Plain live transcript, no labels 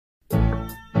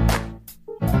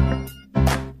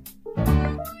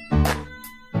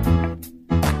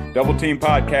Double Team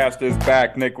Podcast is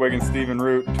back. Nick Wiggins, Stephen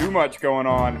Root. Too much going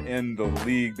on in the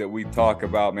league that we talk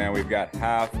about, man. We've got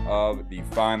half of the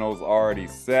finals already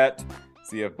set.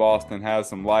 See if Boston has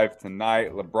some life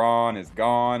tonight. LeBron is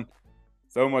gone.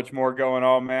 So much more going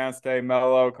on, man. Stay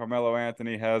mellow. Carmelo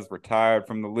Anthony has retired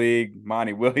from the league.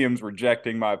 Monty Williams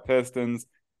rejecting my Pistons.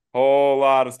 Whole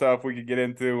lot of stuff we could get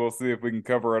into. We'll see if we can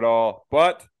cover it all.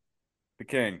 But the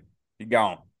King, he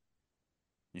gone.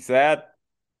 You sad?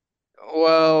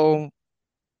 Well,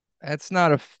 that's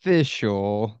not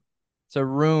official. It's a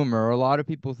rumor. A lot of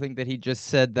people think that he just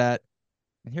said that.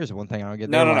 And here's one thing I don't get.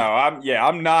 No, They're no, no. like,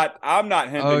 I'm not "Oh,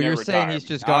 hinting at you're saying he's retirement.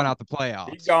 just gone out the He's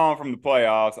playoffs." gone from the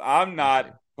playoffs. I'm I see.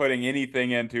 not putting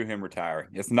anything into him retiring.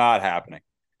 It's not happening.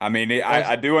 I mean, That's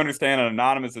I do understand an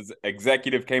anonymous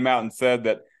executive came out and said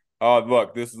that, oh,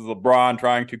 look, this is LeBron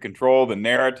trying to control the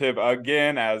narrative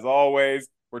again, as always.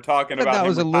 We're I talking thought about that him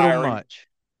was a little retiring. much.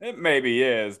 It maybe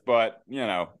is, but,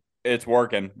 it's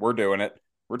working. We're doing it.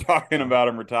 We're talking Oh. about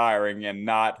him retiring and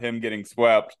not him getting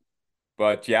swept.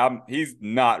 But yeah, he's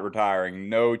not retiring.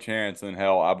 No chance in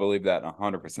hell. I believe that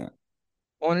 100%.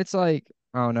 Well, and it's like,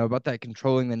 I don't know about that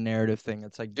controlling the narrative thing.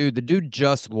 It's like, dude, the dude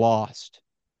just lost.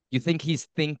 You think he's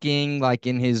thinking like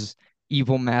in his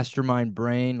evil mastermind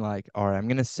brain, like, all right, I'm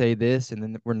gonna say this, and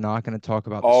then we're not gonna talk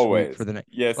about the sweep for Always. the next.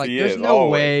 Yes, Like, he there's is. no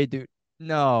Always. way, dude.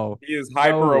 No, He is no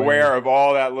hyper way. aware of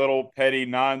all that little petty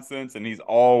nonsense, and he's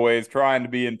always trying to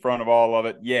be in front of all of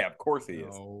it. Yeah, of course he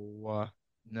is. No,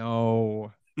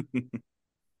 no.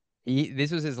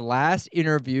 This was his last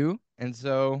interview, and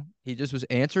so he just was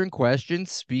answering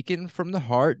questions, speaking from the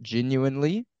heart,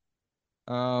 genuinely.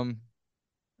 Um,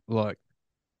 Look,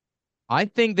 I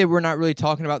think that we're not really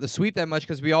talking about the sweep that much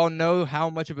because we all know how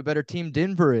much of a better team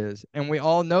Denver is, and we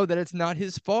all know that it's not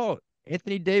his fault.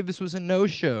 Anthony Davis was a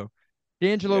no-show.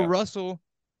 D'Angelo Yeah. Russell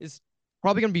is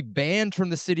probably going to be banned from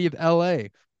the city of LA.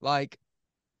 Like,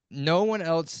 no one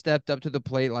else stepped up to the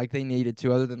plate like they needed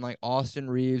to, other than like Austin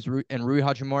Reeves and Rui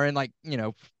Hachimura and like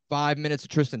 5 minutes of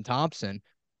Tristan Thompson.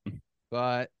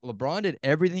 But LeBron did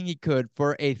everything he could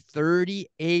for a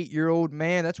 38-year-old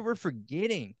man. That's what we're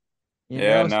forgetting.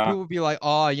 Yeah, Some no. people would be like,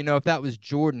 "Oh, if that was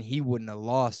Jordan, he wouldn't have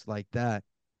lost like that."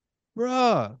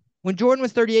 Bruh, when Jordan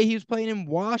was 38, he was playing in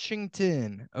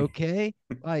Washington. Okay,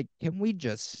 like, can we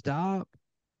just stop?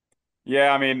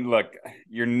 Yeah, I mean, look,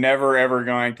 you're never ever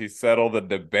going to settle the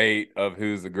debate of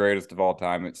who's the greatest of all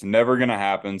time. It's never going to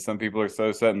happen. Some people are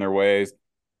so set in their ways.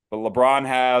 But LeBron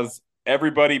has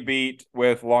everybody beat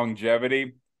with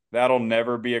longevity. That'll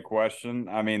never be a question.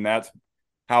 I mean, that's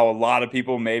how a lot of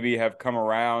people maybe have come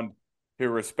around to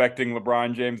respecting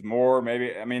LeBron James more.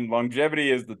 Maybe, I mean,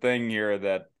 longevity is the thing here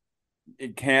that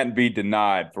it can't be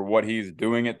denied for what he's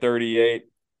doing at 38.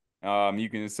 You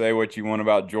can say what you want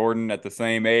about Jordan at the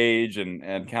same age and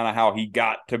kind of how he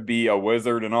got to be a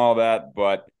wizard and all that,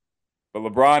 but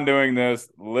LeBron doing this,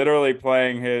 literally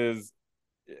playing his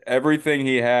everything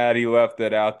he had, he left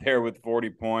it out there with 40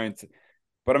 points.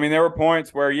 But I mean, there were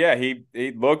points where, yeah, he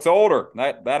looks older.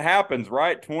 That happens,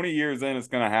 right? 20 years in, it's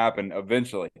going to happen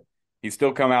eventually. He's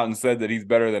still come out and said that he's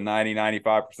better than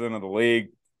 95% of the league.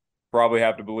 Probably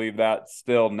have to believe that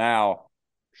still now.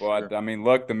 Sure. But I mean,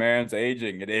 look, the man's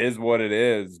aging. It is what it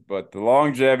is. But the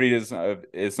longevity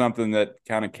is something that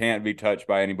kind of can't be touched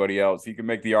by anybody else. You can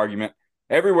make the argument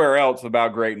everywhere else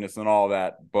about greatness and all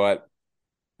that, but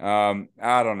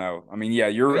I don't know. I mean, yeah, I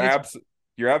mean, it's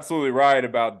you're absolutely right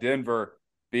about Denver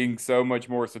being so much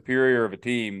more superior of a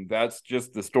team. That's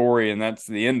just the story, and that's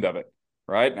the end of it,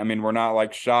 right? I mean, we're not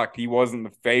like shocked he wasn't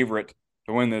the favorite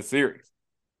to win this series.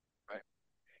 right.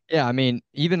 Yeah, I mean,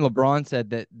 even LeBron said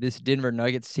that this Denver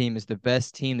Nuggets team is the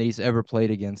best team that he's ever played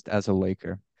against as a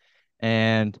Laker.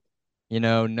 And,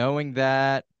 knowing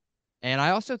that, and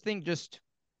I also think just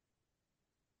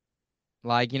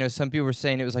like, some people were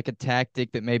saying it was like a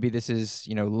tactic that maybe this is,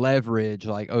 leverage,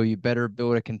 like, oh, you better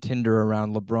build a contender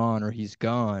around LeBron or he's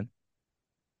gone.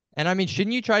 And I mean,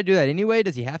 shouldn't you try to do that anyway?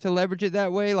 Does he have to leverage it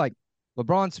that way? Like,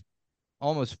 LeBron's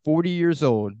almost 40 years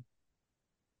old.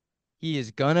 He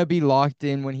is gonna be locked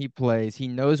in when he plays. He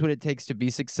knows what it takes to be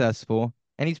successful.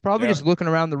 And he's probably Yeah. just looking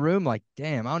around the room like,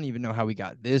 damn, I don't even know how we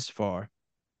got this far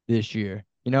this year.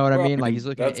 You know what I Well, mean? I Like he's mean,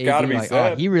 looking at that's got to AD be like,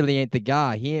 oh, he said. really ain't the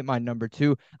guy. He ain't my number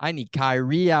two. I need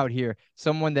Kyrie out here,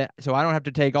 someone that so I don't have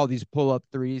to take all these pull up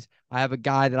threes. I have a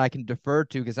guy that I can defer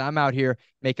to because I'm out here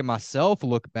making myself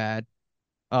look bad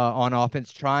on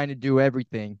offense, trying to do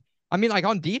everything. I mean, like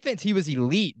on defense, he was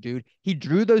elite, dude. He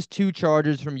drew those two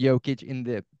charges from Jokic in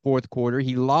the fourth quarter.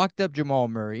 He locked up Jamal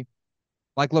Murray.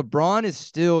 Like LeBron is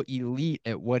still elite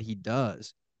at what he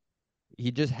does. He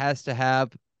just has to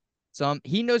have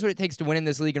he knows what it takes to win in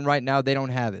this league, and right now they don't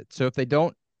have it. So if they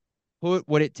don't put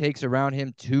what it takes around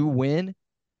him to win,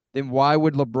 then why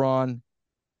would LeBron,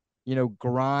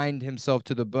 grind himself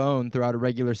to the bone throughout a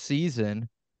regular season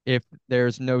if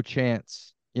there's no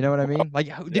chance? You know what I Well, mean? Like,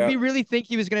 did yeah, we really think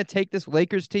he was going to take this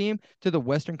Lakers team to the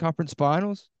Western Conference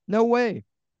Finals? No way.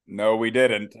 no, we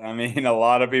didn't. I mean, a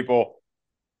lot of people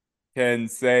can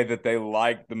say that they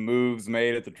like the moves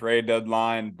made at the trade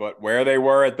deadline, but where they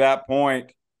were at that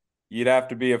point, you'd have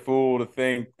to be a fool to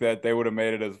think that they would have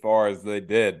made it as far as they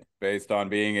did based on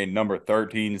being a number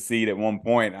 13 seed at one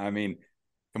point. I mean,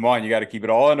 come on, you got to keep it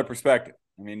all into perspective.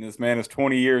 I mean, this man is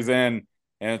 20 years in,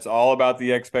 and it's all about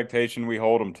the expectation we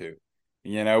hold him to.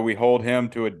 We hold him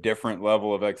to a different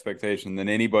level of expectation than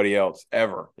anybody else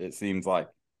ever, it seems like.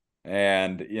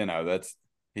 And, that's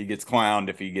he gets clowned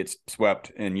if he gets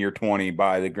swept in year 20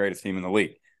 by the greatest team in the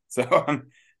league. So,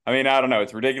 I mean, I don't know.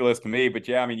 It's ridiculous to me, but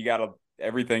yeah, I mean,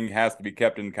 everything has to be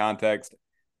kept in context,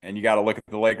 and you got to look at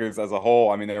the Lakers as a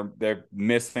whole. I mean, they're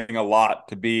missing a lot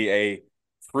to be a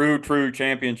true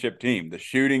championship team. The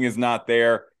shooting is not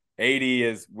there. 80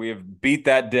 is we have beat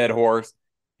that dead horse,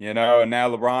 and now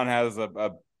LeBron has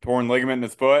a torn ligament in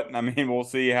his foot. I mean, we'll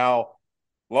see how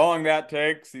long that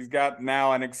takes. He's got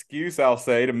now an excuse, I'll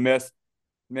say, to miss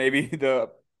maybe the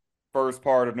first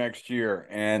part of next year,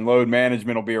 and load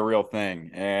management will be a real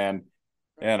thing. And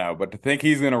but to think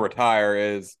he's going to retire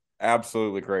is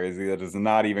absolutely crazy. That is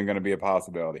not even going to be a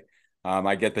possibility.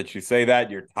 I get that you say that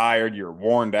you're tired, you're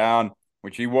worn down,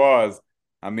 which he was.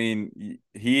 I mean,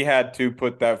 he had to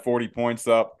put that 40 points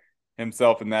up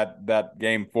himself in that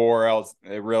game four, else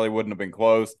it really wouldn't have been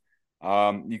close.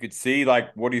 You could see like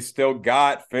what he's still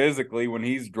got physically when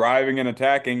he's driving and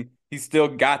attacking. He's still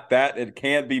got that. It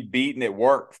can't be beaten. It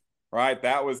works, right?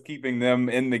 That was keeping them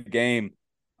in the game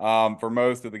for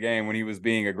most of the game when he was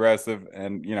being aggressive,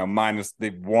 and minus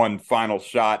the one final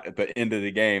shot at the end of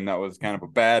the game that was kind of a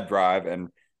bad drive and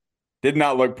did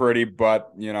not look pretty.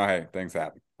 But hey, things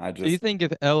happen. I Do you just think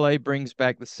if LA brings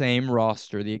back the same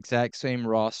roster, the exact same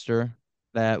roster,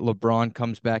 that LeBron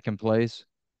comes back and plays?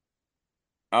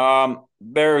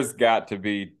 there's got to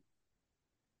be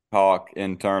talk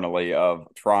internally of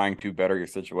trying to better your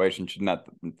situation.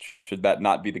 Should that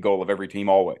not be the goal of every team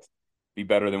always? Be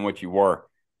better than what you were.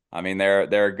 I mean,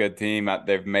 they're a good team.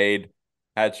 They've made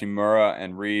Hachimura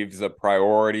and Reeves a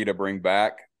priority to bring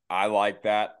back. I like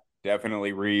that.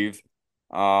 Definitely Reeves.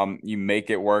 You make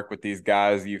it work with these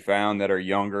guys you found that are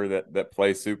younger that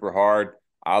play super hard.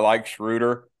 I like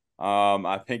Schroeder.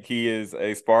 I think he is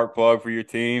a spark plug for your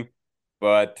team,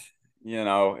 but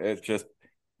it's just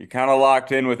you're kind of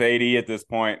locked in with AD at this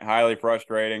point. Highly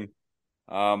frustrating.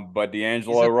 But He's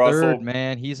D'Angelo a third, Russell,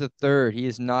 man. He's a third. He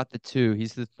is not the two.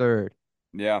 He's the third.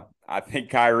 yeah, I think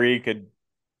Kyrie could.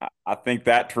 I think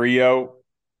that trio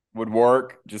would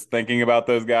work. Just thinking about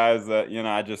those guys, I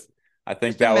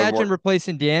think Just that would imagine work.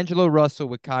 replacing D'Angelo Russell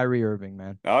with Kyrie Irving,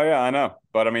 man. Oh yeah, I know.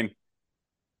 But I mean,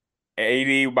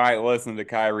 AD might listen to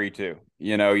Kyrie too.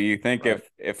 You think Right.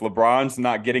 if LeBron's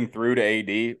not getting through to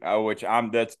AD, which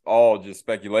that's all just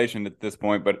speculation at this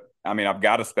point. But I mean, I've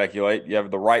got to speculate. You have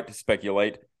the right to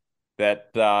speculate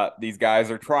that these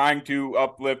guys are trying to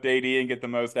uplift AD and get the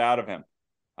most out of him.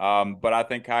 But I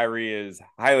think Kyrie is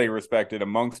highly respected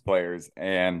amongst players,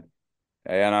 and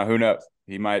who knows?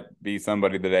 He might be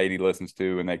somebody that AD listens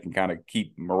to, and they can kind of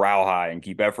keep morale high and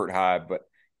keep effort high. But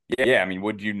yeah, I mean,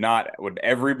 would you not? Would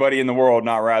everybody in the world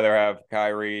not rather have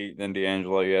Kyrie than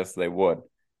D'Angelo? Yes, they would.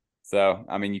 So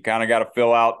I mean, you kind of got to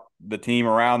fill out the team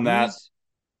around that.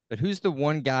 Who's who's the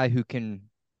one guy who can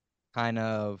kind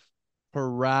of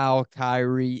corral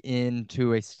Kyrie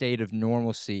into a state of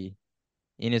normalcy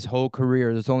in his whole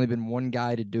career? There's only been one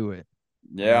guy to do it,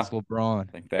 and Yeah, that's LeBron.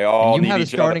 I think they And all you need have a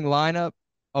each other. starting lineup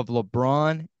of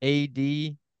LeBron,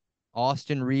 AD,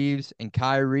 Austin Reeves, and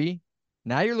Kyrie.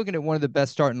 Now you're looking at one of the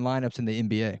best starting lineups in the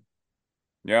NBA.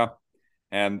 Yeah.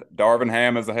 And Darvin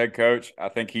Ham as a head coach, I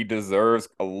think he deserves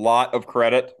a lot of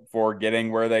credit for getting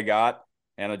where they got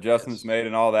and adjustments Yes. made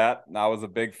and all that. And I was a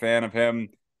big fan of him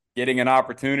getting an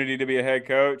opportunity to be a head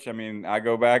coach. I mean, I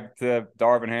go back to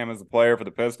Darvin Ham as a player for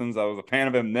the Pistons. I was a fan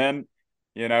of him then.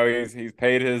 He's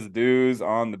paid his dues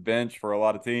on the bench for a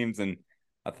lot of teams, and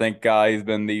I think he's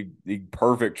been the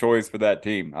perfect choice for that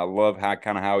team. I love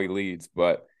how he leads,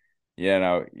 but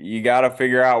you got to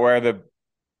figure out where the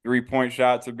 3-point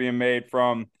shots are being made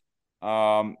from.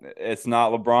 It's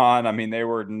not LeBron. I mean, they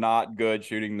were not good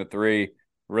shooting the three.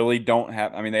 Really don't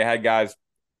have. I mean, they had guys.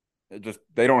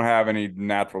 They don't have any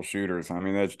natural shooters. I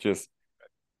mean, it's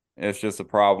just a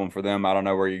problem for them. I don't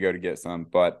know where you go to get some,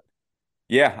 but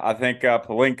yeah, I think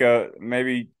Pelinka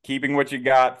maybe keeping what you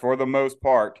got for the most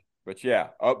part. But yeah,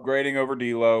 upgrading over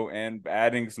D'Lo and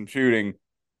adding some shooting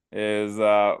is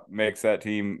makes that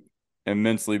team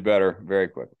immensely better very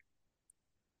quickly.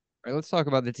 All right, let's talk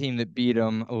about the team that beat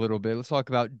them a little bit. Let's talk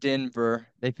about Denver.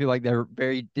 They feel like they're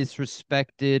very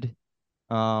disrespected.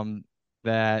 Um,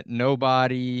 that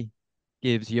nobody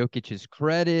gives Jokic his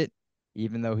credit,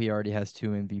 even though he already has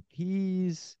two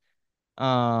MVPs.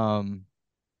 Um,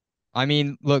 I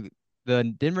mean, look, the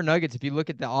Denver Nuggets, if you look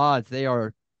at the odds, they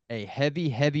are a heavy,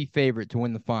 heavy favorite to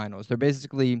win the finals. They're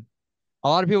basically, a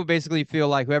lot of people basically feel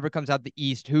like whoever comes out the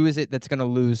East, who is it that's going to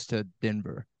lose to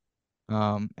Denver?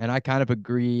 And I kind of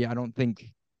agree. I don't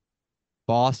think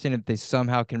Boston, if they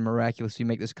somehow can miraculously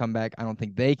make this comeback, I don't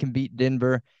think they can beat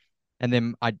Denver. And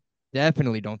then I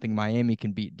definitely don't think Miami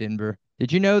can beat Denver.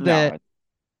 Did you know that No,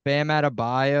 Bam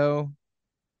Adebayo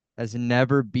has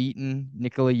never beaten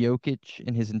Nikola Jokic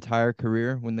in his entire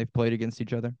career when they've played against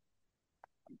each other?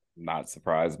 not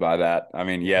surprised by that. I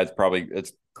mean, Yeah. yeah,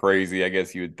 it's crazy. I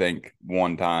guess you would think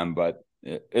one time, but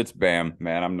it's Bam,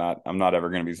 man. I'm not ever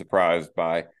going to be surprised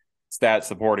by stats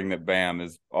supporting that Bam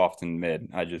is often mid.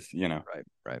 I just, Right,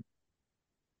 right.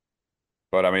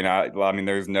 but I mean,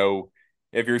 there's no.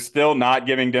 If you're still not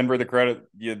giving Denver the credit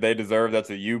they deserve, that's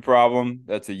a you problem.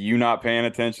 That's a you not paying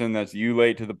attention. That's you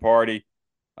late to the party.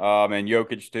 And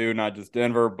Jokic too, not just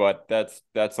Denver, but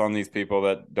that's on these people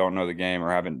that don't know the game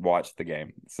or haven't watched the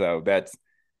game. So that's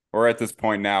we're at this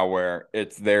point now where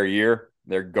it's their year.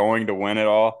 They're going to win it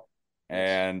all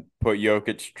Yes. and put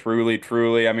Jokic truly,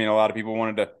 truly. I mean, a lot of people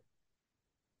wanted to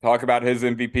talk about his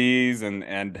MVPs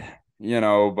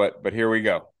but here we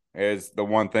go. Is the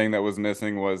one thing that was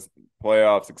missing was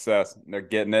playoff success. They're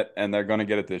getting it, and they're going to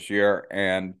get it this year.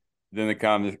 And then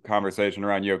the conversation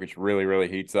around Jokic really, really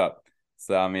heats up.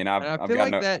 So I mean, I've And I I've feel got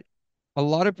like no. that a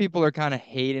lot of people are kind of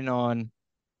hating on,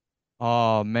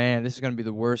 oh man, this is going to be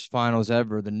the worst finals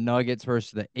ever. The Nuggets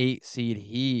versus the 8 seed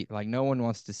Heat. Like, no one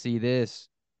wants to see this.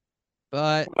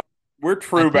 But We're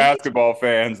I true think it's basketball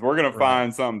fans. We're gonna right.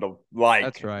 find something to like,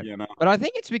 That's right. you know. But I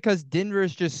think it's because Denver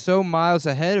is just so miles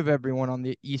ahead of everyone on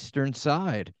the eastern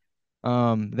side,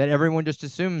 that everyone just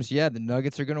assumes, yeah, the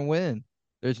Nuggets are going to win.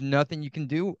 There's nothing you can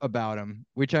do about them,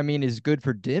 which I mean is good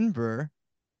for Denver,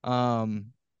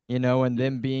 um, and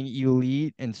them being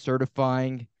elite and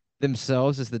certifying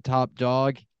themselves as the top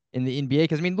dog in the NBA.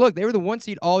 Because I mean, look, they were the 1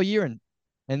 seed all year,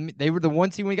 and they were the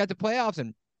 1 seed when we got to playoffs,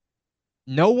 and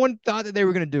no one thought that they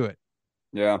were going to do it.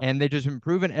 Yeah, And they just been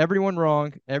proving everyone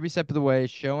wrong every step of the way,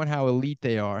 showing how elite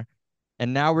they are.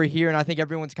 And now we're here, and I think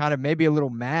everyone's kind of maybe a little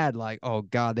mad, like, oh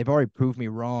God, they've already proved me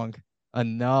wrong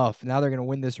enough. Now they're gonna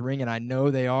win this ring, and I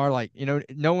know they are. Like,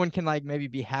 no one can like maybe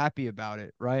be happy about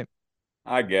it, right?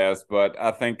 I guess, but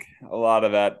I think a lot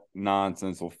of that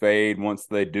nonsense will fade once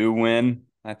they do win.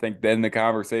 I think then the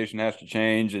conversation has to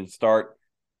change and start,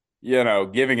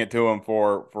 giving it to them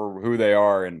for who they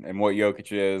are and what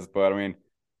Jokic is. But I mean,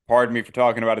 pardon me for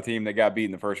talking about a team that got beat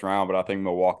in the first round, but I think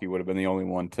Milwaukee would have been the only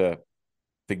one to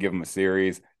give them a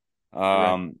series. You're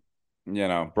right. Um,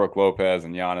 Brooke Lopez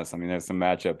and Giannis. I mean, there's some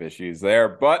matchup issues there,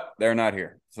 but they're not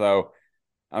here. So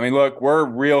I mean, look, we're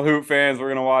real hoop fans. We're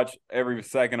gonna watch every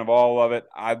second of all of it.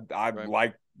 I Right.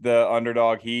 like the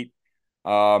underdog Heat.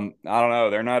 I don't know.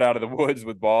 They're not out of the woods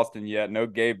with Boston yet. No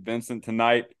Gabe Vincent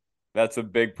tonight. That's a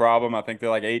big problem. I think they're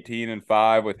like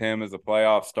 18-5 with him as a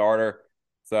playoff starter.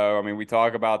 So I mean, we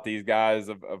talk about these guys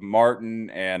of Martin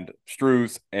and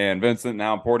Struess and Vincent and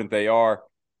how important they are,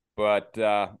 but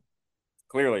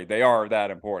clearly they are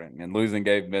that important. And losing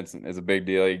Gabe Vincent is a big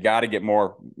deal. You got to get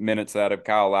more minutes out of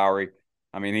Kyle Lowry.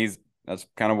 I mean, that's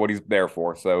kind of what he's there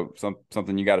for. So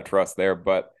something you got to trust there.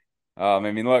 But I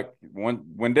mean, look,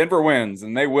 when Denver wins,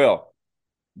 and they will,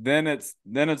 then it's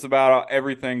about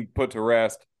everything put to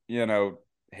rest.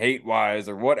 Hate wise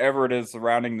or whatever it is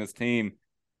surrounding this team.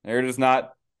 They're just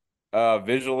not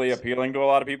visually appealing to a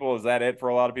lot of people. Is that it for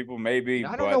a lot of people? Maybe,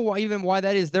 I don't know but why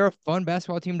that is. They're a fun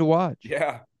basketball team to watch.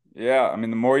 yeah, yeah. I mean,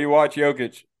 the more you watch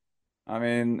Jokic, I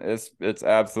mean, it's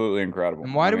absolutely incredible.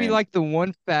 And why I do we mean, like the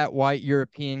one fat white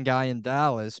European guy in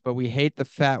Dallas, but we hate the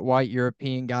fat white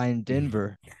European guy in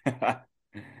Denver?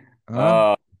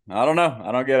 Huh? I don't know.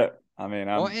 I don't get it. I mean,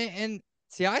 Well, and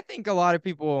see, I think a lot of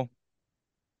people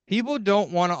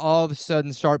don't want to all of a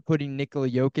sudden start putting Nikola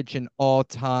Jokic in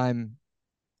all-time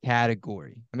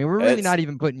category. I mean, we're really it's not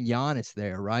even putting Giannis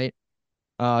there, right?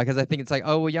 Because I think it's like,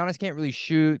 oh well, Giannis can't really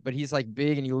shoot, but he's like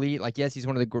big and elite. Like, yes, he's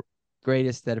one of the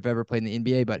greatest that have ever played in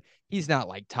the NBA, but he's not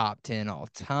like top 10 all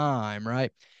time,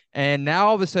 right? And now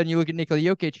all of a sudden you look at Nikola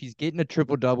Jokic, he's getting a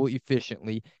triple double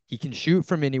efficiently. He can shoot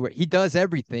from anywhere. He does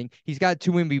everything. He's got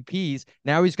two MVPs.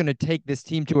 Now he's going to take this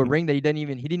team to a ring that he didn't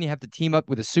even have to team up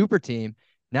with a super team.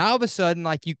 Now all of a sudden,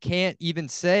 like you can't even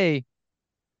say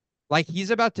like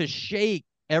he's about to shake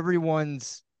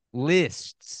everyone's.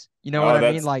 lists. You know what Oh,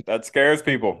 I mean? Like, that scares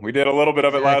people. We did a little bit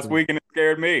of it last exactly. week and it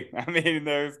scared me. I mean,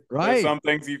 there's Right. some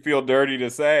things you feel dirty to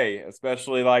say,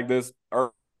 especially like this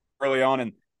early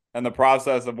on in the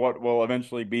process of what will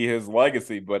eventually be his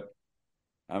legacy. But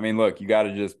I mean, look, you got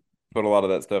to just put a lot of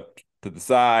that stuff to the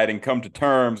side and come to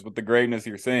terms with the greatness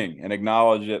you're seeing and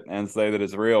acknowledge it and say that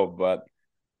it's real. But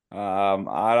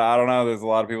I don't know. There's a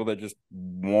lot of people that just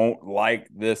won't like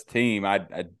this team. I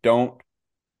don't.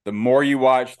 The more you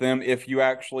watch them, if you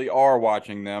actually are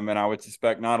watching them, and I would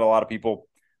suspect not a lot of people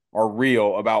are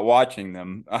real about watching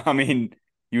them. I mean,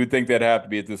 you would think they'd have to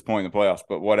be at this point in the playoffs,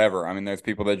 but whatever. I mean, there's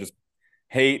people that just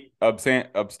hate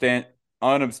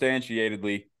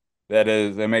unubstantiatedly.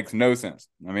 That makes no sense.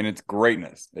 I mean, it's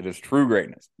greatness. It is true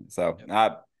greatness. So,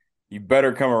 Yep. you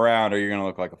better come around or you're gonna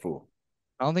look like a fool.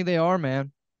 I don't think they are,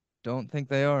 man. Don't think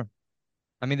they are.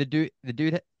 I mean, the dude,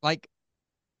 like,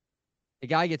 the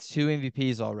guy gets two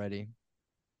MVPs already.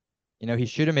 You know, he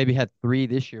should have maybe had three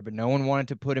this year, but no one wanted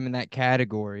to put him in that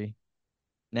category.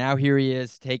 Now here he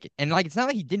is, and like it's not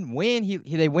like he didn't win.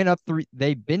 They went up three.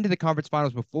 They've been to the conference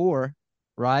finals before,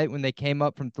 right? When they came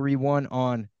up from 3-1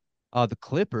 on the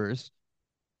Clippers.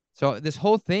 So this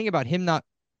whole thing about him not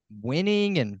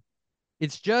winning, and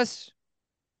it's just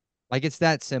like it's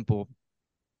that simple.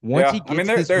 Once he Yeah, I mean, gets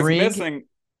this ring,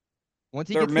 once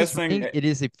he they're gets this missing. ring, it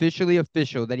is officially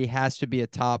official that he has to be a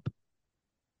top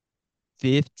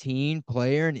 15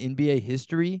 player in NBA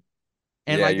history.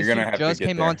 And Yeah, like you're this gonna dude have to just get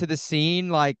came there. onto the scene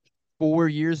like 4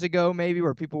 years ago, maybe,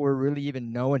 where people were really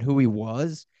even knowing who he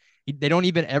was. They don't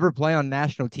even ever play on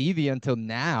national TV until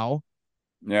now.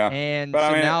 Yeah, And but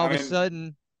so now all I of a mean,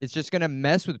 sudden, it's just gonna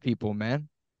mess with people, man.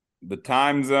 the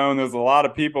time zone, there's a lot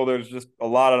of people. There's just a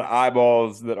lot of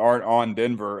eyeballs that aren't on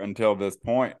Denver until this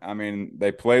point. I mean,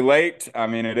 they play late. I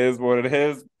mean, it is what it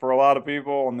is for a lot of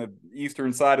people on the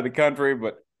eastern side of the country.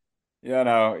 But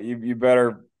you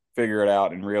better figure it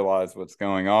out and realize what's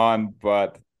going on.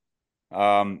 But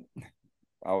um,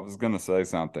 I was gonna say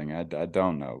something. I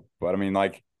don't know, but I mean,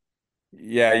 like,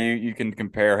 yeah, you can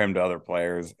compare him to other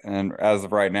players, and as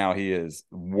of right now, he is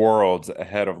worlds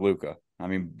ahead of Luca. I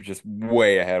mean, just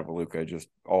way ahead of Luca, just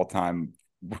all time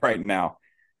right now.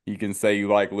 You can say you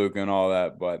like Luca and all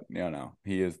that, but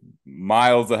he is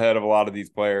miles ahead of a lot of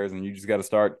these players, and you just got to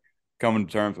start coming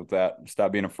to terms with that.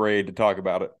 Stop being afraid to talk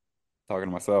about it. Talking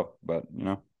to myself, but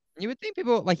You would think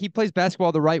people like he plays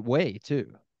basketball the right way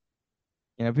too.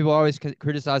 You know, people are always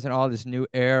criticizing all this new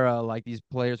era, like these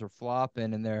players are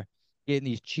flopping and they're getting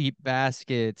these cheap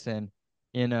baskets and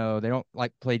they don't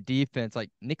like play defense. Like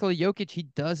Nikola Jokic, he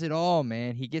does it all,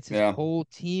 man. He gets his yeah. whole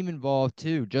team involved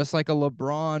too, just like a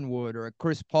LeBron would or a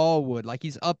Chris Paul would. Like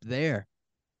he's up there.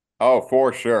 Oh,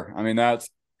 for sure. I mean, that's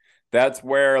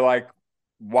where like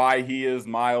why he is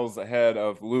miles ahead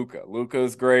of Luca.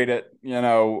 Luca's great at,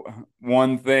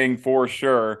 one thing for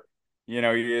sure. He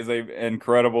is a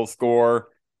incredible scorer.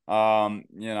 I'm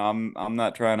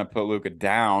not trying to put Luca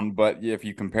down, but if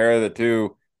you compare the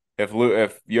two, if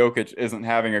Jokic isn't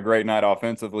having a great night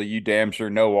offensively, you damn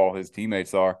sure know all his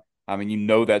teammates are. I mean,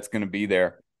 that's going to be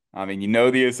there. I mean,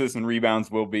 the assists and rebounds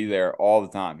will be there all the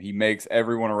time. He makes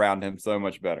everyone around him so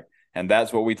much better. And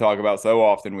that's what we talk about so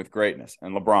often with greatness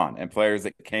and LeBron and players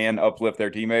that can uplift their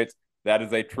teammates. That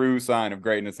is a true sign of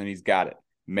greatness, and he's got it.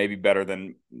 Maybe better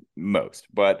than most.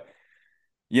 But,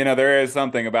 there is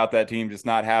something about that team just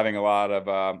not having a lot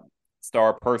of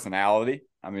star personality.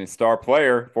 I mean, star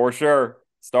player for sure,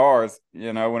 stars,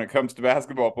 when it comes to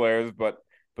basketball players, but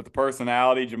the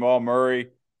personality, Jamal Murray,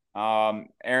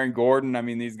 Aaron Gordon. I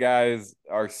mean, these guys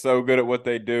are so good at what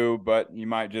they do, but you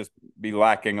might just be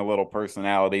lacking a little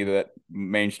personality that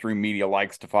mainstream media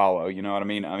likes to follow. You know what I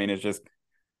mean? I mean, it's just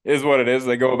is what it is.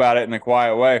 They go about it in a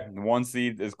quiet way. One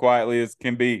seed as quietly as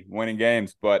can be, winning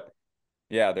games. But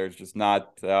yeah, there's just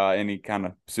not any kind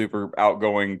of super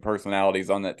outgoing personalities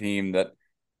on that team that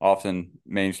often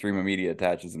mainstream media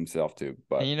attaches himself to.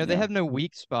 And But they have no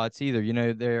weak spots either.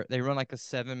 They run like a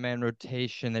 7-man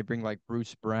rotation. They bring like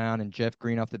Bruce Brown and Jeff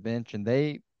Green off the bench, and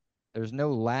there's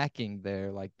no lacking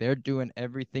there. Like they're doing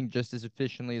everything just as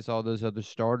efficiently as all those other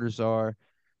starters are.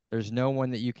 There's no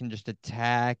one that you can just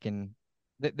attack, and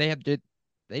they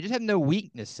just have no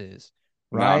weaknesses,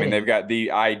 no, I right? mean they've And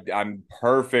got I'm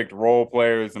perfect role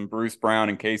players and Bruce Brown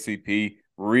and KCP,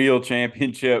 real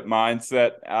championship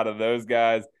mindset out of those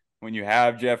guys. When you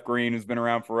have Jeff Green, who's been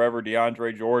around forever,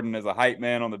 DeAndre Jordan as a hype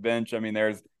man on the bench. I mean,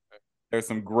 there's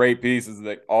some great pieces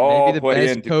that maybe all the play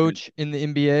best into coach in the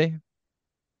NBA.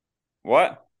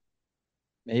 what?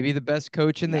 Maybe the best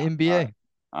coach in the No, NBA.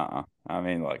 I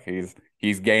mean, look,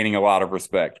 he's gaining a lot of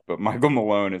respect, but Michael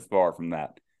Malone is far from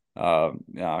that. No,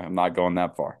 I'm not going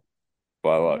that far.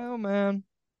 But I don't look, know, man.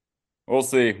 We'll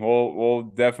see. We'll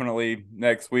definitely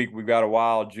next week. We've got a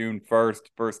while. June 1st,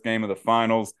 first game of the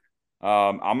finals.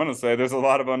 I'm gonna say there's a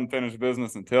lot of unfinished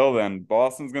business until then.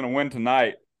 Boston's gonna win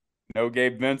tonight. No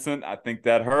Gabe Vincent. I think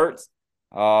that hurts.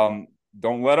 Don't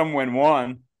let them win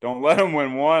one. Don't let them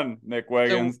win one, Nick So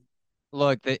Wiggins.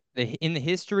 look, the in the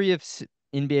history of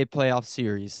NBA playoff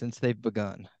series since they've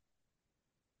begun,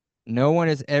 no one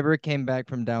has ever came back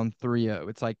from down 3-0.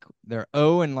 It's like they're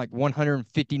 0 and like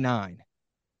 159.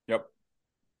 Yep.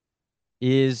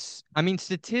 I mean,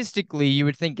 statistically, you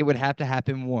would think it would have to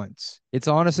happen once. It's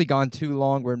honestly gone too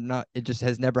long where not it just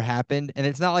has never happened. And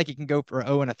it's not like it can go for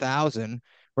 0 and 1,000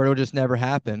 where it'll just never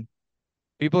happen.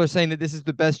 People are saying that this is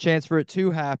the best chance for it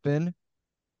to happen.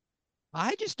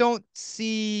 I just don't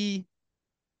see,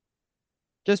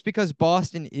 just because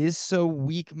Boston is so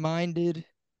weak-minded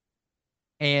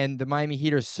and the Miami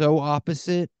Heat are so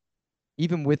opposite,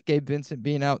 even with Gabe Vincent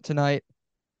being out tonight,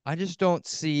 I just don't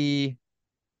see,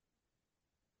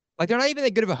 like, they're not even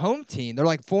that good of a home team. They're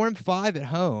like 4-5 at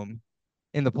home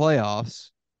in the playoffs.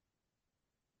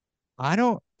 I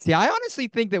don't see. I honestly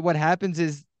think that what happens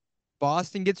is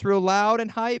Boston gets real loud and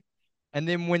hype, and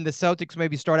then when the Celtics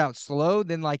maybe start out slow,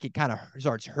 then like it kind of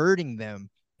starts hurting them.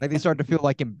 Like they start to feel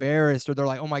like embarrassed, or they're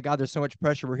like, "Oh my God, there's so much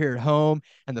pressure. We're here at home,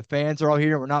 and the fans are all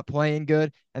here, and we're not playing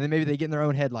good." And then maybe they get in their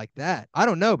own head like that. I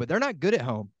don't know, but they're not good at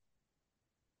home.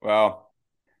 Well,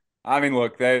 I mean,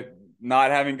 look, they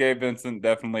not having Gabe Vincent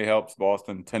definitely helps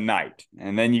Boston tonight.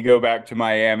 And then you go back to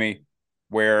Miami,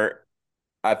 where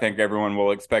I think everyone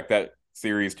will expect that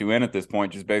series to end at this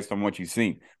point, just based on what you've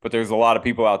seen. But there's a lot of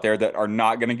people out there that are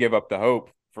not going to give up the hope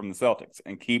from the Celtics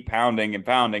and keep pounding and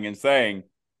pounding and saying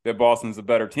that Boston's a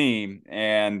better team.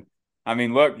 And I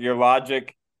mean, look, your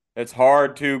logic, it's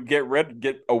hard to get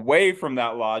away from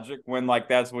that logic when like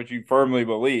that's what you firmly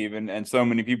believe, and so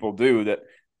many people do, that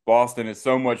Boston is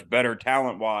so much better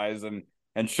talent wise and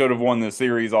should have won the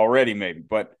series already, maybe.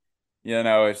 But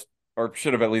it's or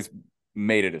should have at least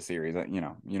made it a series. You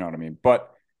know what I mean.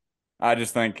 But I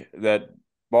just think that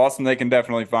Boston, they can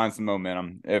definitely find some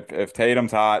momentum. If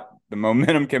Tatum's hot, the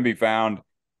momentum can be found,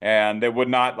 and it would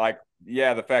not like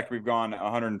the fact we've gone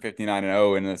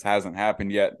 159-0 and this hasn't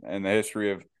happened yet in the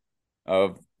history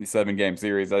of the 7 game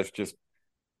series. That's just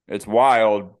it's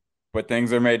wild. But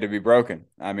things are made to be broken.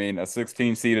 I mean, a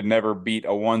 16 seed had never beat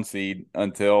a 1 seed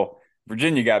until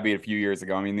Virginia got beat a few years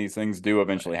ago. I mean, these things do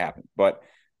eventually happen. But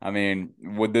I mean,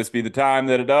 would this be the time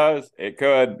that it does? It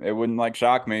could. It wouldn't like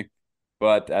shock me.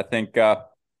 But I think if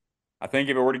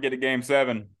it were to get to game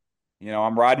 7,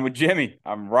 I'm riding with Jimmy.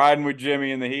 I'm riding with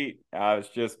Jimmy in the Heat. It's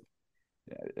just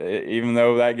even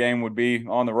though that game would be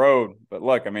on the road. But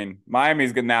look, I mean,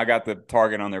 Miami's now got the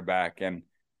target on their back, and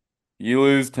you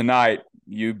lose tonight,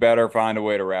 you better find a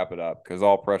way to wrap it up because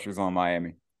all pressure's on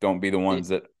Miami. Don't be the It, ones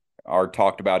that are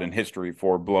talked about in history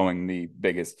for blowing the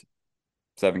biggest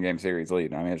 7 game series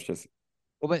lead. I mean, it's just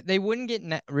well, but they wouldn't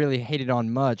get really hated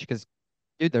on much because,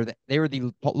 dude, they were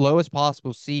the lowest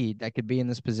possible seed that could be in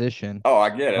this position. oh,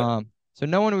 I get it. So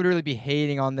no one would really be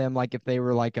hating on them like if they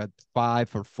were like a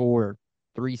 5 or 4,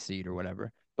 3 seed or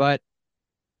whatever. But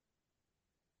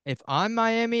if I'm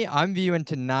Miami, I'm viewing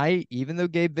tonight, even though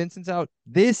Gabe Vincent's out,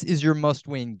 this is your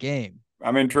must-win game.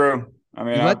 I mean, true. I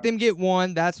mean, You let them get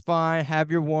one, that's fine.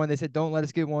 Have your one. They said, don't let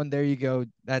us get one. There you go.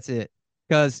 That's it.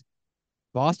 Because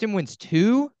Boston wins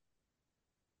two.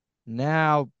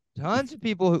 Now, tons of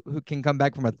people who can come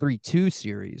back from a 3-2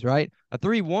 series, right? A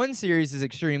 3-1 series is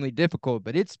extremely difficult,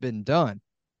 but it's been done.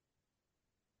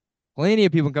 Plenty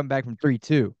of people come back from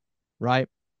 3-2, right?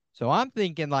 So I'm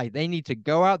thinking like they need to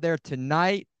go out there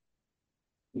tonight,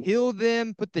 heal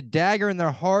them, put the dagger in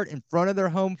their heart in front of their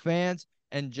home fans,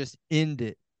 and just end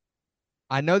it.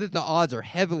 I know that the odds are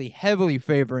heavily, heavily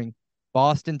favoring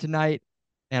Boston tonight,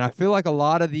 and I feel like a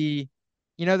lot of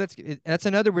that's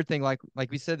another weird thing. Like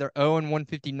we said, they're 0 and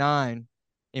 159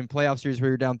 in playoff series where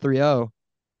you're down 3-0.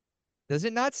 Does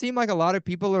it not seem like a lot of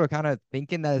people are kind of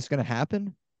thinking that it's going to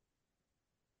happen?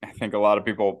 I think a lot of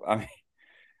people.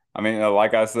 I mean,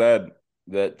 like I said,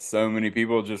 that so many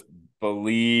people just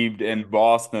believed in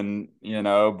Boston,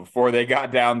 before they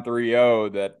got down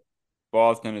 3-0, that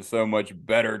Boston is so much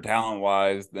better talent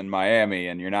wise than Miami.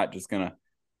 And you're not just going to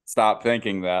stop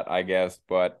thinking that, I guess.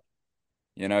 But,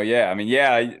 yeah, I mean,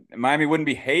 yeah, Miami wouldn't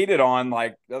be hated on.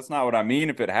 Like, that's not what I mean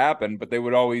if it happened, but they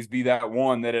would always be that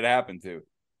one that it happened to.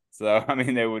 So, I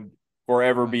mean, they would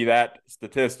forever Right. be that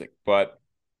statistic. But,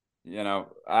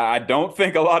 I don't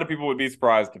think a lot of people would be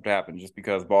surprised if it happened just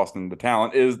because Boston, the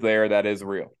talent is there. That is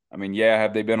real. I mean, yeah,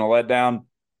 have they been a letdown?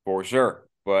 For sure.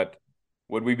 But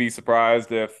would we be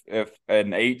surprised if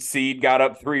an 8 seed got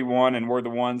up 3-1 and we're the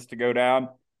ones to go down?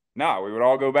 No, we would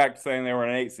all go back to saying they were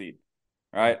an 8 seed.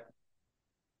 right?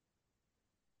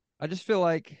 I just feel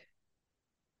like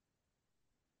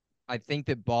I think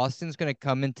that Boston's going to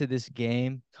come into this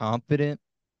game confident.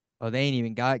 Oh, they ain't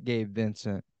even got Gabe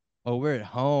Vincent. Oh, we're at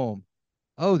home.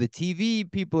 Oh, the TV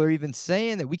people are even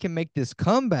saying that we can make this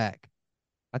comeback.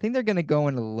 I think they're going to go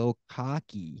in a little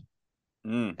cocky,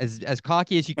 Mm. as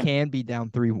cocky as you can be down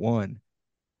 3-1.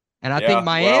 And I think Yeah, well,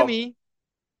 Miami,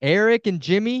 Eric and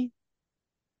Jimmy,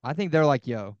 I think they're like,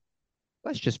 yo,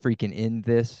 let's just freaking end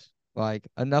this. Like,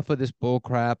 enough of this bull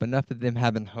crap, enough of them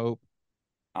having hope.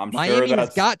 I'm sure Miami has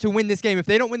that's got to win this game. If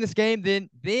they don't win this game, then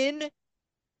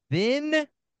the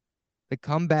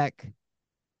comeback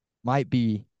might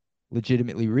be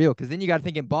legitimately real. Because then you got to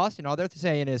think in Boston, all they're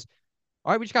saying is,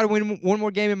 all right, we just got to win one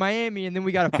more game in Miami, and then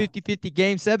we got a 50-50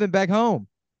 game seven back home.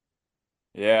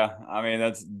 yeah, I mean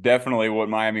that's definitely what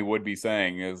Miami would be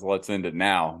saying is let's end it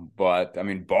now. But I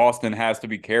mean Boston has to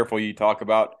be careful. You talk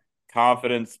about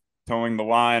confidence, towing the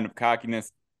line of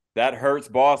cockiness. That hurts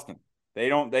Boston. They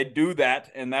do that,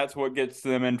 and that's what gets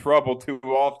them in trouble too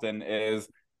often is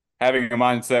having a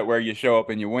mindset where you show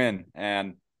up and you win.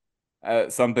 And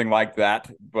something like that.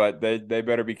 But they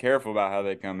better be careful about how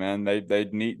they come in.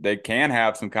 They can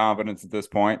have some confidence at this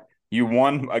point. You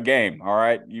won a game, all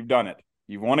right. You've done it.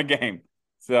 You've won a game,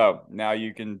 so now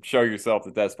you can show yourself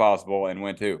that that's possible and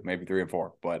win two, maybe three and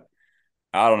four. But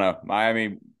I don't know.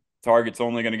 Miami target's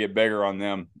only going to get bigger on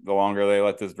them the longer they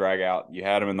let this drag out. You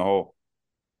had them in the hole.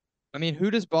 I mean,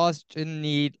 who does Boston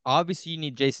need? Obviously, you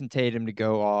need Jason Tatum to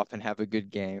go off and have a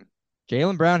good game.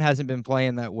 Jaylen Brown hasn't been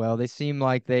playing that well. They seem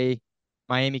like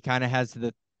Miami kind of has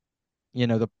the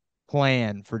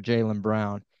plan for Jaylen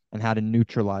Brown and how to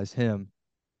neutralize him.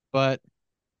 But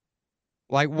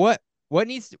like, what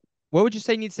needs, what would you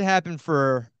say needs to happen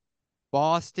for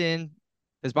Boston?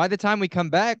 Because by the time we come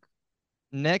back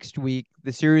next week,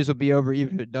 the series will be over,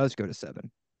 even if it does go to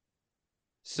seven.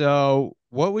 So,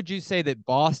 what would you say that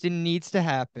Boston needs to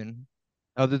happen,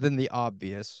 other than the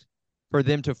obvious, for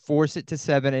them to force it to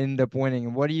seven and end up winning?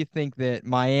 And what do you think that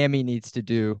Miami needs to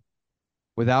do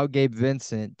without Gabe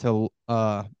Vincent to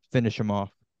finish them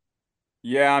off?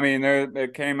 Yeah, I mean,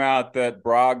 it came out that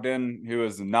Brogdon, who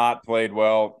has not played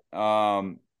well,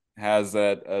 has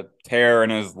a tear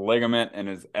in his ligament in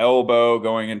his elbow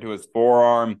going into his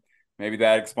forearm. Maybe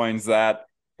that explains that.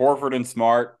 Horford and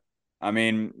Smart, I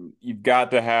mean, you've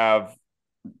got to have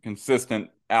consistent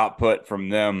output from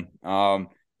them.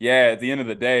 Yeah, at the end of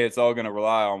the day, it's all going to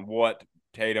rely on what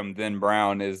Tatum then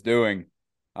Brown is doing.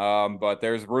 But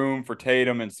there's room for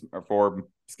Tatum and for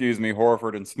excuse me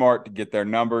Horford and Smart to get their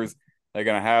numbers. They're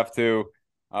going to have to.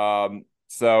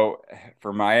 So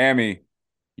for Miami,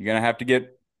 you're going to have to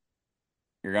get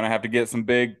you're going to have to get some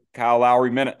big Kyle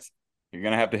Lowry minutes. You're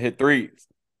going to have to hit threes.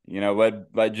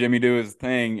 Let Jimmy do his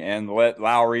thing and let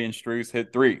Lowry and Strus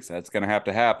hit threes. That's going to have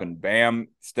to happen. Bam,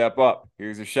 step up.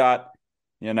 Here's a shot,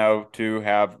 to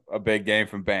have a big game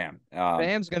from Bam.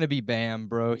 Bam's gonna be Bam,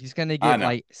 bro. He's gonna I get know.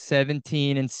 like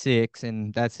 17 and 6,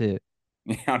 and that's it.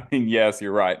 I mean, yes,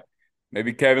 you're right.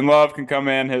 Maybe Kevin Love can come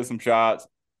in, hit some shots.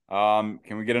 Can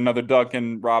we get another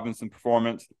Duncan Robinson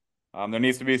performance? There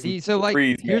needs to be some See, so like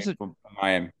threes here's made a from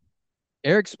Miami.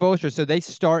 Eric Spoelstra. So they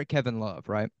start Kevin Love,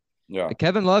 right? Yeah, But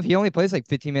Kevin Love, he only plays like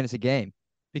 15 minutes a game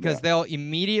because yeah, they'll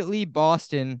immediately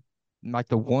Boston, like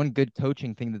the one good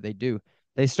coaching thing that they do,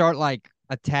 they start like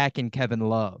attacking Kevin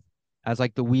Love as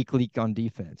like the weak link on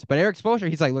defense. But Eric Spoelstra,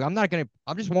 he's like, look,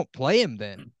 I just won't play him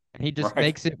then, and he just right.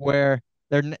 makes it where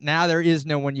now there is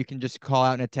no one you can just call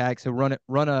out and attack. So run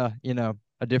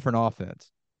a different offense.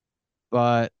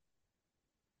 But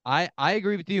I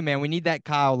agree with you, man. We need that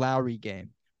Kyle Lowry game.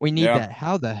 We need Yeah. that.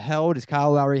 How the hell does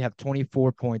Kyle Lowry have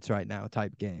 24 points right now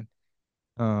type game?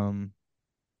 Um,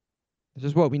 this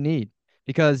is what we need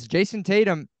because Jason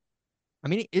Tatum, I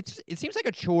mean, it seems like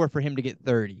a chore for him to get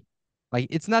 30. Like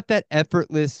it's not that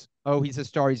effortless. Oh, he's a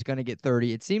star. He's gonna get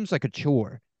 30. It seems like a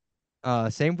chore.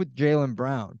 Same with Jaylen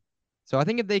Brown. So I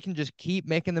think if they can just keep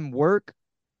making them work,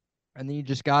 and then you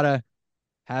just gotta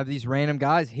have these random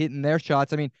guys hitting their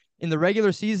shots. I mean, in the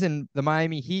regular season, the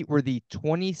Miami Heat were the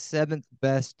 27th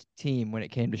best team when it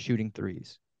came to shooting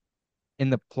threes. In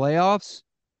the playoffs,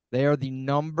 they are the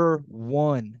number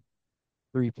one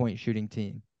 3-point shooting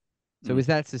team. So Mm. is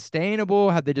that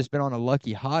sustainable? Have they just been on a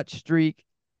lucky hot streak?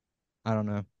 I don't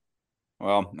know.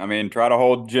 Well, I mean, try to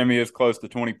hold Jimmy as close to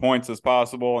 20 points as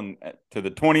possible and to the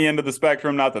 20 end of the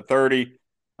spectrum, not the 30.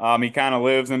 He kind of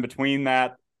lives in between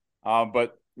that.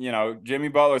 But, Jimmy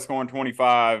Butler scoring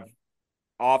 25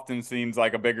 often seems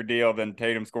like a bigger deal than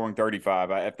Tatum scoring 35,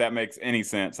 if that makes any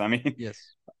sense. I mean, Yes.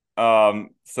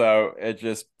 so it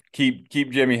just keep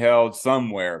Jimmy held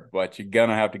somewhere, but you're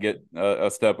gonna have to get a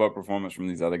step up performance from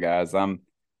these other guys. I'm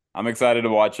excited to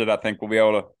watch it. I think we'll be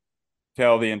able to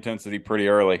tell the intensity pretty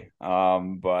early.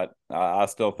 But I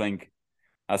still think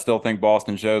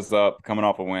Boston shows up coming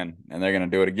off a win, and they're going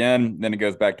to do it again. Then it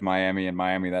goes back to Miami, and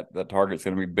Miami that target's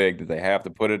going to be big. That they have to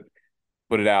put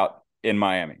it out in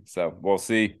Miami. So we'll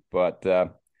see. But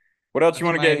what else I you think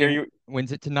want to get Miami here? You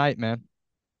wins it tonight, man.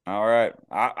 all right?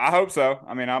 I hope so.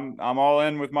 I mean, I'm all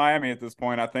in with Miami at this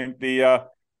point. I think the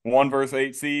 1 versus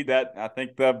 8 seed, that I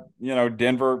think the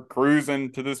Denver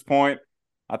cruising to this point.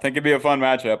 I think it'd be a fun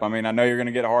matchup. I mean, I know you're going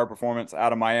to get a hard performance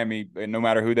out of Miami, no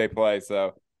matter who they play.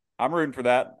 So I'm rooting for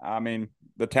that. I mean,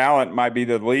 the talent might be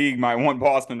the league might want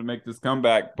Boston to make this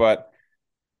comeback, but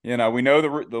we know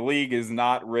the league is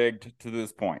not rigged to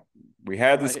this point. We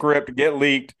had the Right. script get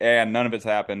leaked, and none of it's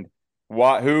happened.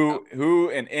 What? Who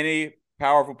in any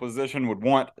powerful position would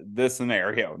want this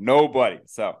scenario? Nobody.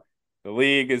 So the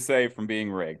league is safe from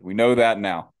being rigged. We know that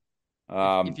now. If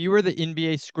Um, you were the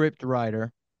NBA script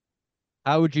writer,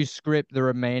 how would you script the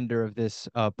remainder of this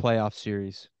playoff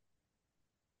series?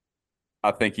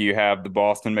 I think you have the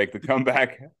Boston make the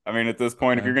comeback. I mean, at this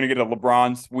point, if Okay. you're going to get a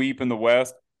LeBron sweep in the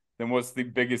West, then what's the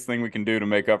biggest thing we can do to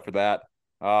make up for that?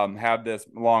 Have this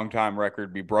long time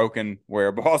record be broken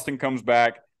where Boston comes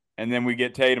back and then we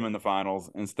get Tatum in the finals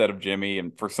instead of Jimmy.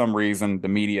 And for some reason, the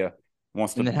media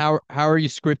wants And to, then how are you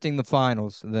scripting the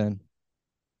finals then?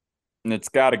 and it's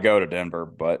got to go to Denver,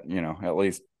 but, at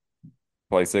least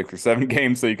play 6 or 7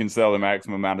 games so you can sell the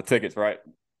maximum amount of tickets, right?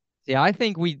 See, I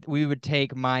think we would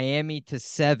take Miami to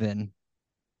 7,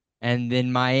 and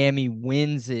then Miami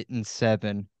wins it in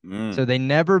 7. So Mm. they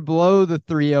never blow the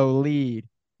 3-0 lead.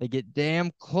 They get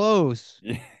damn close,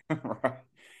 Yeah, right.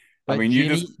 I but mean, you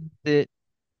just Jimmy that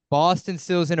Boston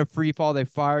still's in a free fall. They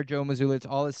fire Joe Mazzulla. It's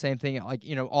all the same thing. Like,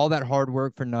 all that hard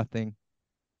work for nothing.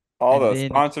 all And the then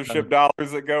sponsorship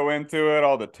dollars that go into it,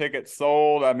 all the tickets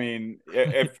sold. I mean,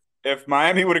 if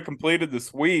Miami would have completed the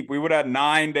sweep, we would have had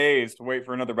 9 days to wait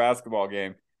for another basketball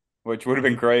game, which would have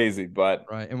been crazy. But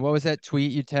right. And what was that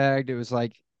tweet you tagged? It was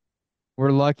like,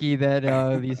 we're lucky that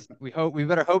these we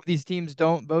better hope these teams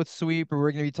don't both sweep, or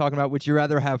we're gonna be talking about would you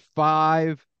rather have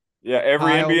five yeah,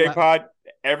 every Kyle NBA La- pod,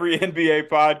 every NBA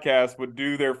podcast would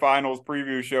do their finals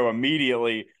preview show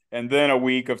immediately, and then a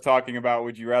week of talking about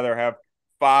would you rather have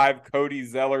 5 Cody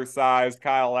Zeller sized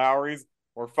Kyle Lowrys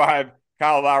or 5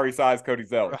 Kyle Lowry sized Cody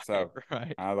Zeller. right, So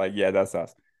right. I was like, yeah, that's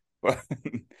us.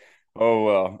 Oh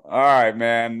well. All right,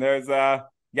 man. There's you got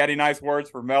any nice words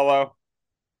for Melo?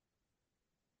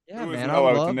 Yeah, Who is man, I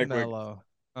Melo to love Nick Wiggins? Melo.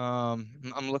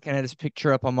 I'm looking at his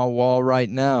picture up on my wall right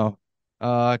now.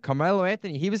 Carmelo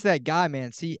Anthony, he was that guy,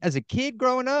 man. See, as a kid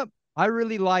growing up, I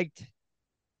really liked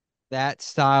that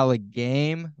style of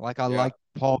game. Like I Yeah. liked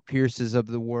Paul Pierce's of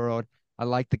the world. I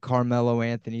like the Carmelo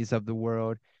Anthony's of the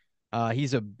world.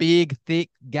 He's a big, thick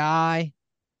guy.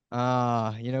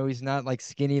 He's not like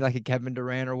skinny like a Kevin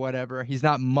Durant or whatever. He's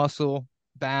not muscle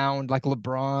bound like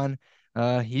LeBron.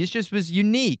 He's just was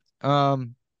unique.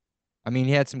 I mean,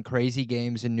 he had some crazy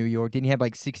games in New York. Didn't he have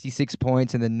like 66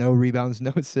 points and then no rebounds,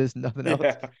 no assists, nothing else?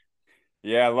 Yeah.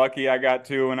 Yeah, lucky I got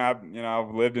to when I've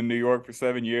lived in New York for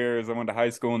 7 years. I went to high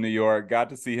school in New York, got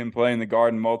to see him play in the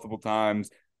Garden multiple times.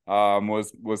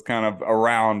 Was kind of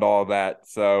around all that.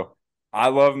 So I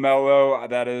love Melo.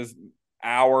 That is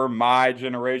my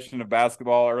generation of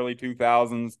basketball, early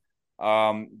 2000s.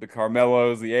 The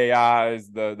Carmelos, the AIs,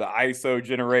 the ISO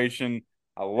generation.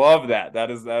 I love that. That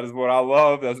is what I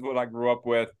love. That's what I grew up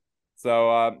with.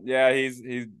 So yeah,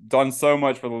 he's done so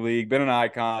much for the league, been an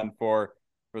icon for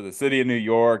the city of New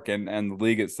York and the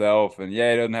league itself. And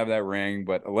yeah, he doesn't have that ring,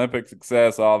 but Olympic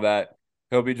success, all that,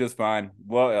 he'll be just fine.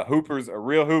 Well, a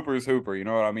real Hooper's Hooper. You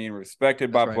know what I mean?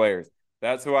 Respected That's by right. players.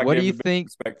 That's who I What do give you the biggest think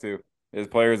respect to is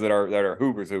players that are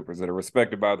Hoopers that are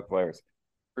respected by the players.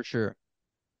 for sure?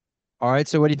 All right,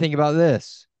 so what do you think about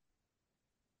this?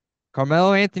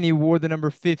 Carmelo Anthony wore the number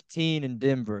 15 in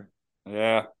Denver.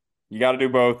 Yeah, you got to do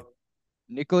both.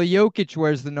 Nikola Jokic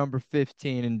wears the number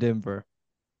 15 in Denver.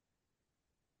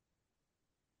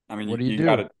 I mean, What you, do you you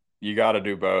got do? to you got to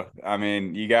do both. I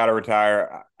mean, you got to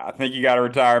retire. I think you got to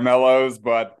retire Melos,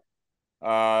 but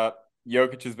Uh,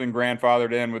 Jokic has been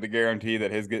grandfathered in with a guarantee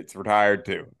that his gets retired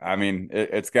too. I mean,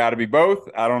 it's got to be both.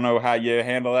 I don't know how you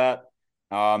handle that.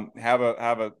 Have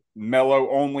a mellow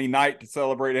only night to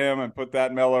celebrate him and put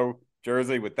that mellow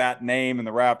jersey with that name in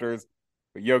the Raptors.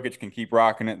 But Jokic can keep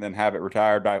rocking it and then have it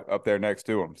retired up there next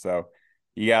to him. So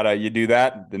you do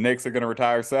that. The Knicks are going to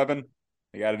retire 7.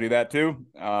 You got to do that too.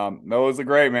 Melo's a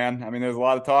great man. I mean, there's a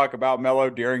lot of talk about Melo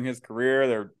during his career.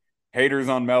 There are haters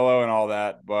on Melo and all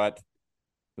that, but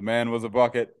the man was a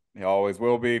bucket. He always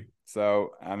will be.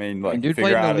 So, I mean, I mean, look, you dude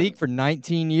figure played in the out it. league for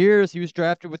 19 years. He was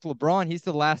drafted with LeBron. He's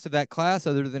the last of that class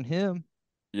other than him.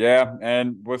 Yeah,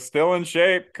 and was still in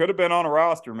shape. Could have been on a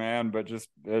roster, man, but just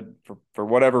for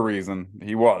whatever reason,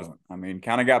 he wasn't. I mean,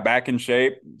 kind of got back in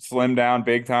shape, slimmed down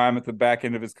big time at the back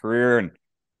end of his career, and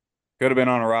could have been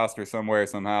on a roster somewhere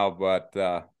somehow. But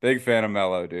big fan of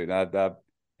Melo, dude.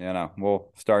 We're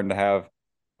starting to have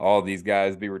all these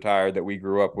guys be retired that we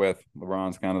grew up with.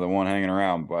 LeBron's kind of the one hanging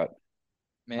around, but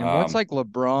Man, once um, like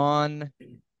LeBron,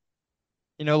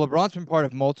 LeBron's been part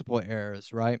of multiple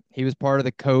eras, right? He was part of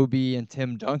the Kobe and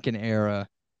Tim Duncan era.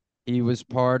 He was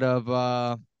part of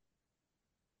well,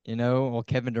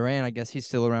 Kevin Durant, I guess he's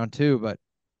still around too, but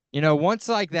once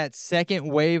like that second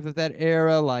wave of that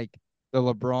era, like the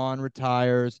LeBron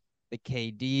retires, the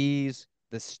KDs,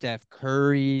 the Steph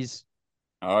Currys,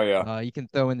 oh yeah, you can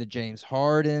throw in the James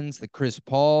Hardens, the Chris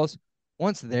Pauls.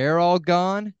 Once they're all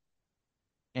gone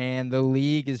and the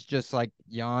league is just like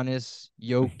Giannis,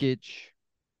 Jokic,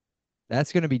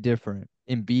 that's going to be different.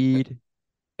 Embiid.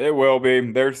 it will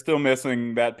be. They're still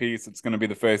missing that piece. It's going to be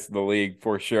the face of the league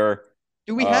for sure.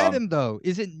 Do we have Um, him though?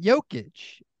 Is it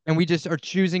Jokic? And we just are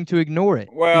choosing to ignore it.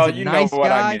 He's well, a you know nice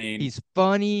what I guy. mean. He's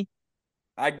funny.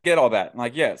 I get all that.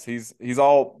 Like, yes, he's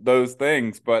all those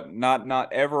things, but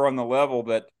not ever on the level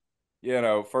that,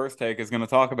 First Take is going to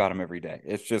talk about him every day.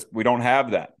 It's just we don't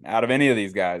have that out of any of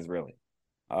these guys, really.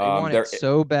 They want it They're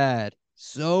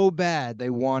so bad. They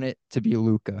want it to be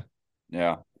Luca.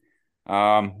 yeah.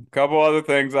 Couple other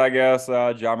things, I guess.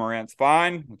 John Morant's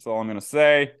fine. That's all I'm going to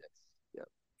say. Yep.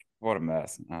 What a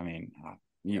mess. I mean, Yeah.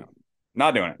 you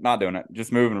not doing it, not doing it.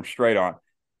 Just moving them straight on.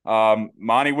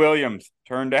 Monty Williams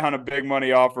turned down a big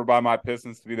money offer by my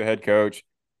Pistons to be the head coach.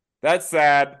 That's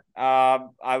sad.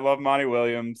 I love Monty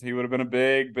Williams. He would have been a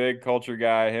big culture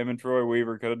guy. Him and Troy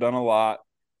Weaver could have done a lot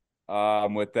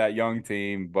with that young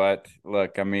team. But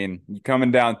look, I mean,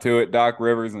 coming down to it, Doc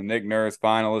Rivers and Nick Nurse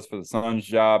finalists for the Suns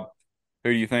job.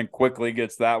 Who do you think quickly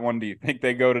gets that one? Do you think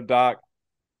they go to Doc?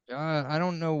 I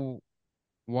don't know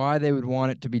why they would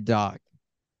want it to be Doc.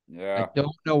 I Yeah,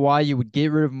 don't know why you would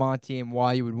get rid of Monty and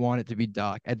why you would want it to be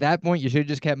Doc. At that point, you should have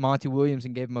just kept Monty Williams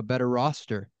and gave him a better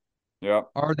roster. yep.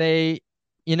 Are they,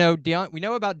 we know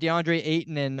about DeAndre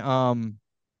Ayton and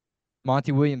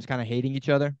Monty Williams kind of hating each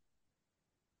other.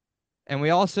 And we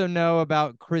also know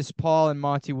about Chris Paul and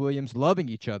Monty Williams loving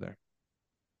each other.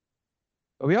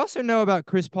 But we also know about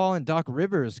Chris Paul and Doc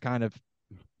Rivers kind of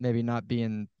maybe not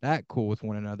being that cool with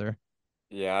one another.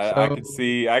 Yeah, I So could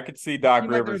see it Doc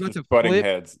seems like they're Rivers about just to butting flip.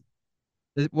 heads.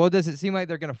 Well, does it seem like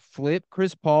they're going to flip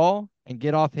Chris Paul and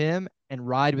get off him and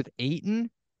ride with Ayton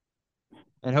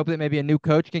and hope that maybe a new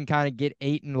coach can kind of get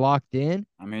Ayton locked in?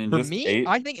 I mean, For just me,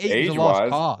 I think Ayton's a age lost wise,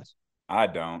 cause. I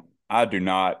don't. I do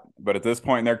not. But at this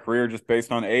point in their career, just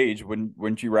based on age,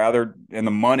 wouldn't you rather in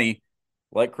the money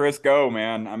let Chris go,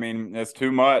 man? I mean, it's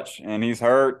too much, and he's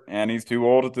hurt, and he's too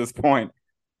old at this point.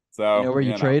 You know So, where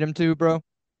you trade him to, bro?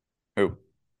 who?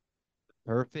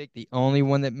 Perfect. The only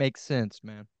one that makes sense,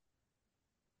 man.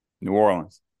 New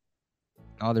Orleans,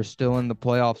 Oh, they're still in the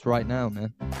playoffs right now,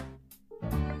 man.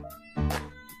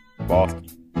 Boston.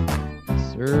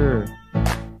 Yes, sir.